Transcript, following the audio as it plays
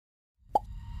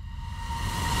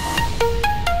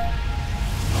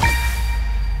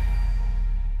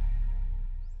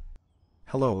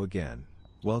Hello again.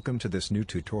 Welcome to this new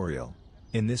tutorial.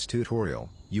 In this tutorial,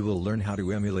 you will learn how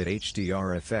to emulate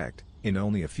HDR effect in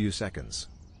only a few seconds.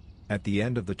 At the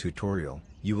end of the tutorial,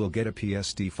 you will get a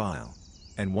PSD file.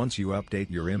 And once you update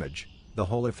your image, the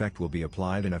whole effect will be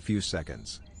applied in a few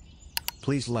seconds.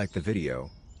 Please like the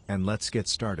video, and let's get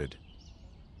started.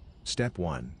 Step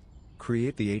 1.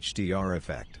 Create the HDR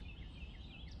effect.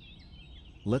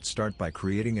 Let's start by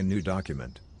creating a new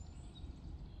document.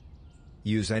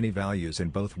 Use any values in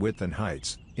both width and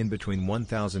heights, in between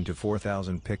 1000 to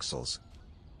 4000 pixels.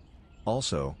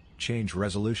 Also, change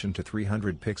resolution to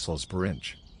 300 pixels per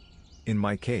inch. In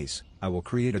my case, I will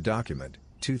create a document,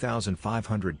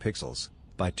 2500 pixels,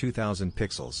 by 2000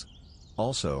 pixels.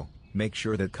 Also, make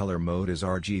sure that color mode is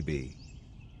RGB.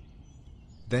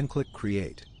 Then click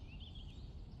Create.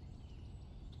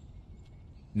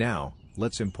 Now,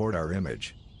 let's import our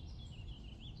image.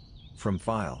 From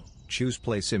File, choose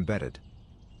Place Embedded.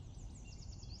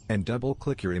 And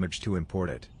double-click your image to import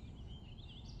it.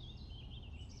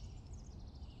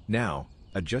 Now,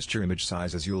 adjust your image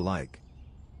size as you like.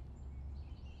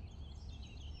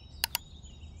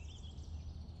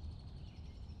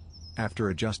 After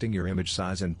adjusting your image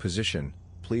size and position,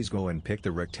 please go and pick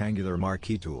the rectangular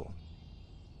marquee tool.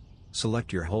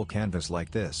 Select your whole canvas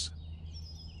like this.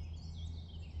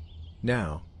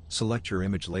 Now, select your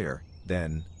image layer,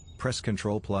 then, press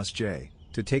Ctrl+J,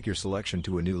 to take your selection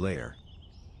to a new layer.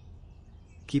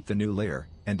 Keep the new layer,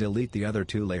 and delete the other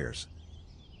two layers.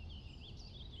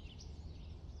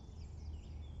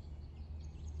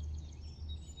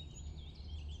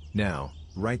 Now,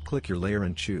 right-click your layer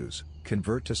and choose,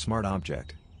 Convert to Smart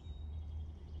Object.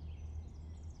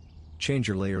 Change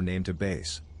your layer name to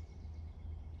Base.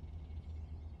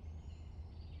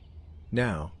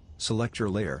 Now, select your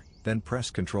layer, then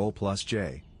press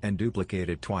Ctrl+J, and duplicate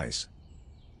it twice.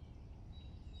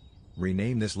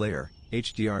 Rename this layer,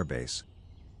 HDR Base.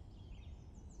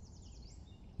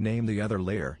 Name the other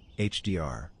layer,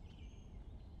 HDR.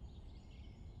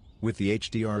 With the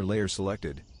HDR layer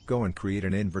selected, go and create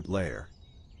an invert layer.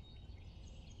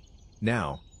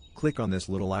 Now, click on this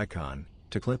little icon,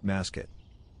 to clip mask it.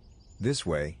 This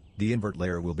way, the invert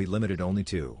layer will be limited only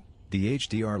to the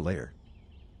HDR layer.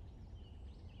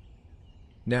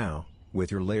 Now,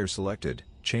 with your layer selected,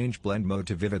 change blend mode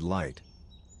to vivid light.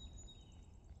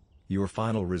 Your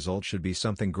final result should be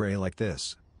something gray like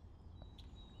this.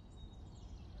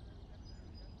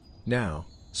 Now,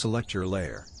 select your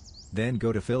layer. Then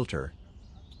go to Filter,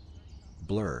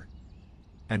 Blur,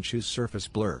 and choose Surface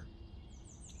Blur.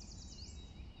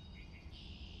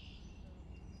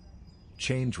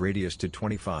 Change radius to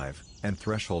 25, and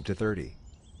threshold to 30.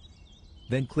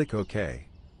 Then click OK.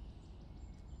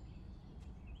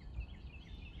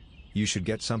 You should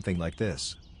get something like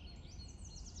this.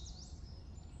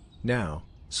 Now,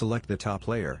 select the top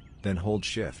layer, then hold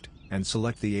Shift, and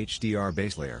select the HDR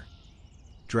base layer.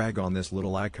 Drag on this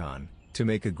little icon, to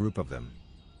make a group of them.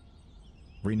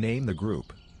 Rename the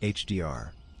group,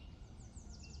 HDR.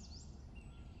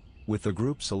 With the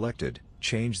group selected,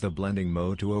 change the blending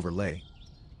mode to Overlay.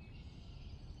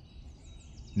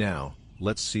 Now,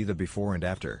 let's see the before and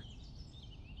after.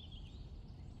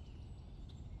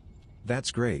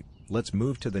 That's great, let's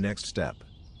move to the next step.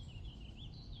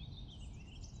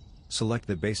 Select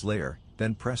the base layer,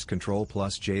 then press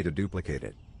Ctrl+J to duplicate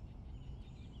it.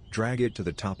 Drag it to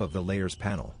the top of the Layers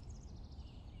panel.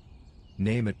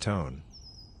 Name it Tone.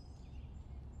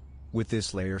 With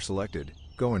this layer selected,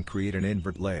 go and create an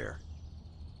invert layer.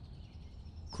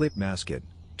 Clip mask it,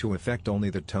 to affect only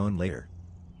the tone layer.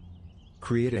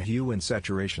 Create a hue and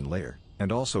saturation layer,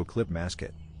 and also clip mask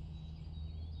it.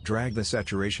 Drag the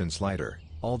saturation slider,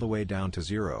 all the way down to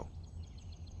 0.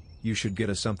 You should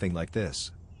get something like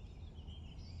this.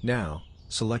 Now,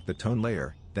 select the tone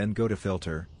layer, then go to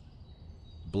Filter,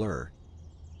 Blur,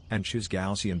 and choose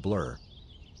Gaussian Blur.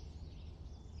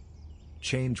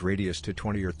 Change radius to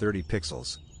 20 or 30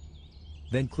 pixels.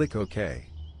 Then click OK.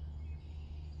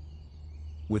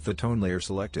 With the tone layer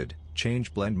selected,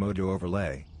 change blend mode to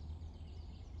Overlay.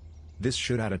 This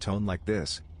should add a tone like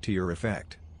this, to your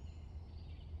effect.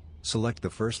 Select the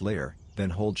first layer, then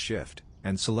hold Shift,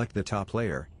 and select the top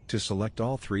layer, to select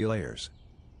all three layers.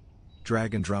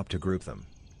 Drag and drop to group them.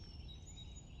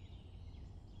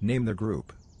 Name the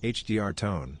group, HDR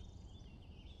Tone.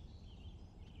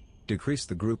 Decrease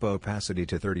the group opacity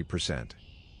to 30%.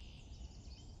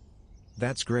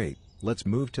 That's great, let's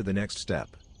move to the next step.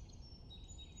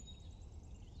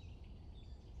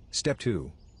 Step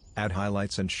 2. Add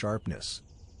highlights and sharpness.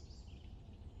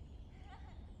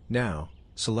 Now,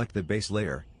 select the base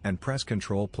layer, and press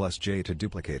Ctrl+J to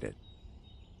duplicate it.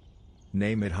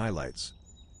 Name it Highlights.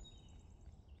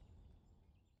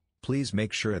 Please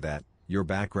make sure that your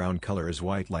background color is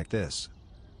white like this.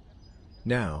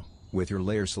 Now, with your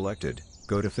layer selected,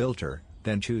 go to Filter,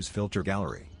 then choose Filter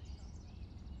Gallery.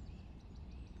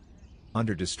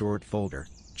 Under Distort folder,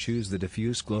 choose the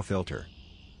Diffuse Glow filter.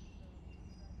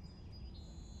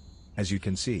 As you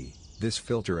can see, this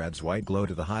filter adds white glow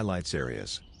to the highlights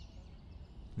areas.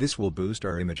 This will boost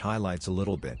our image highlights a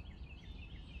little bit.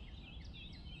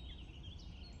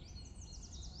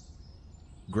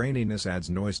 Graininess adds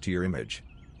noise to your image.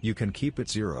 You can keep it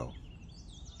 0.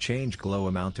 Change glow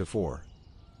amount to 4.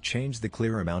 Change the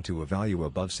clear amount to a value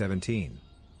above 17.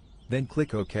 Then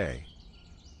click OK.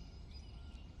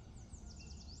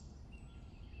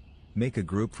 Make a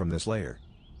group from this layer.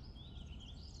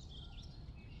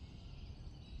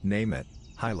 Name it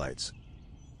Highlights.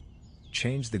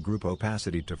 Change the group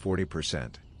opacity to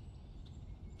 40%.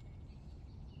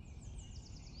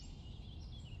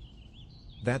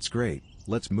 That's great,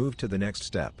 let's move to the next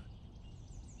step.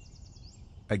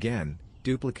 Again,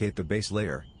 duplicate the base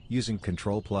layer, using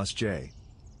Ctrl+J.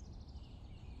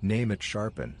 Name it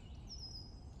Sharpen.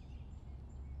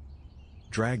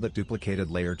 Drag that duplicated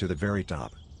layer to the very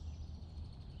top.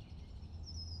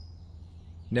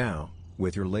 Now,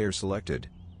 with your layer selected,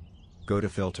 go to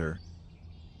Filter,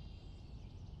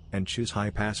 and choose High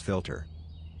Pass Filter.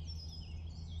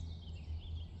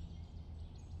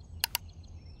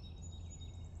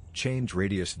 Change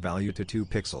radius value to 2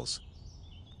 pixels.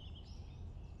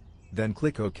 Then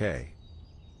click OK.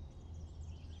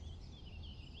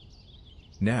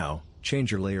 Now,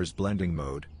 change your layer's blending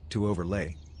mode to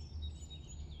Overlay,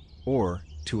 or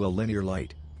to a linear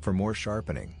light, for more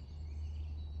sharpening.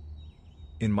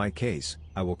 In my case,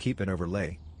 I will keep it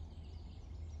Overlay.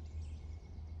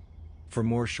 For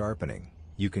more sharpening,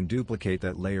 you can duplicate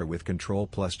that layer with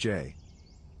Ctrl+J.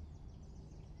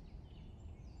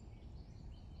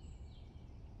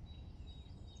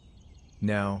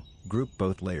 Now, group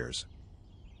both layers.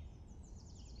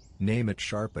 Name it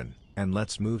Sharpen, and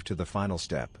let's move to the final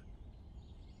step.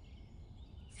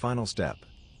 Final step: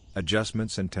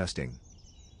 Adjustments and Testing.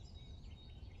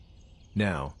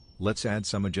 Now, let's add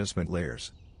some adjustment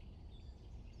layers.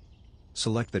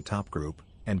 Select the top group,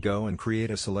 and go and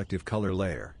create a selective color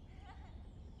layer.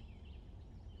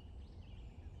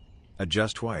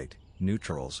 Adjust white,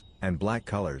 neutrals, and black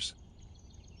colors.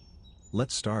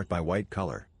 Let's start by white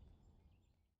color.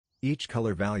 Each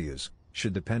color values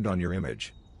should depend on your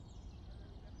image.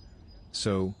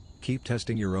 So, keep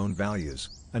testing your own values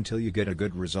until you get a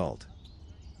good result.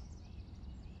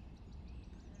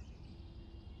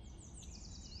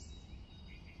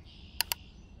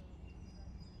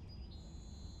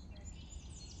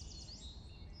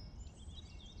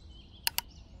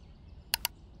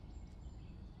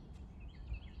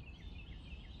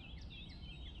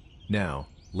 Now,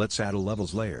 let's add a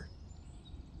levels layer.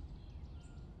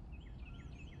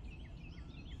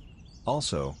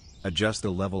 Also, adjust the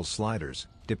levels sliders,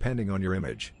 depending on your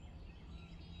image.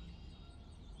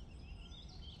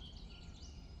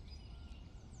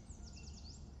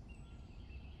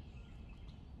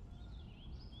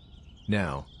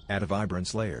 Now, add a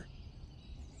vibrance layer.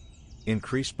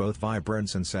 Increase both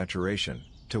vibrance and saturation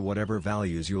to whatever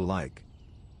values you like.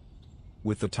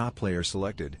 With the top layer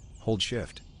selected, hold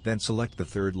Shift, then select the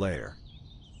third layer.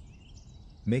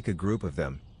 Make a group of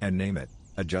them, and name it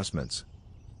Adjustments.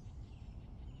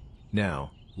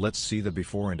 Now, let's see the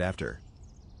before and after.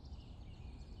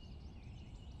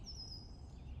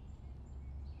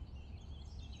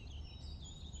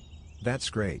 That's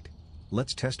great.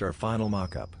 Let's test our final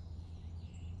mockup.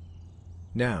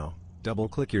 Now,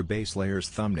 double-click your base layer's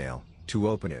thumbnail to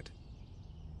open it.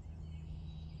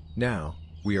 Now,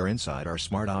 we are inside our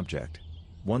smart object.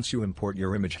 Once you import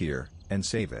your image here, and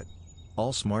save it,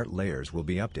 all smart layers will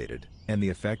be updated, and the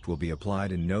effect will be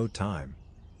applied in no time.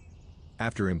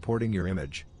 After importing your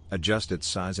image, adjust its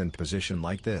size and position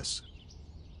like this.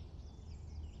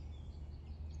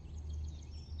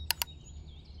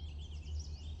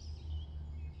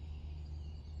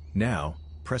 Now,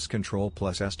 press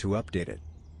Ctrl+S to update it.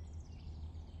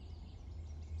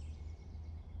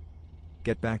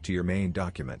 Get back to your main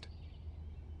document.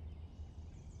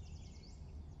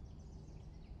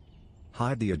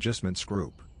 Hide the adjustments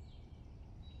group.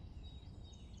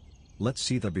 Let's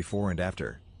see the before and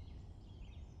after.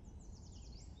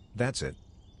 That's it.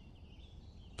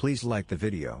 Please like the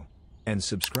video, and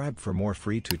subscribe for more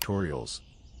free tutorials.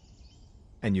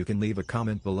 And you can leave a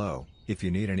comment below, if you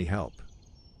need any help.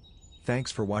 Thanks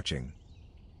for watching.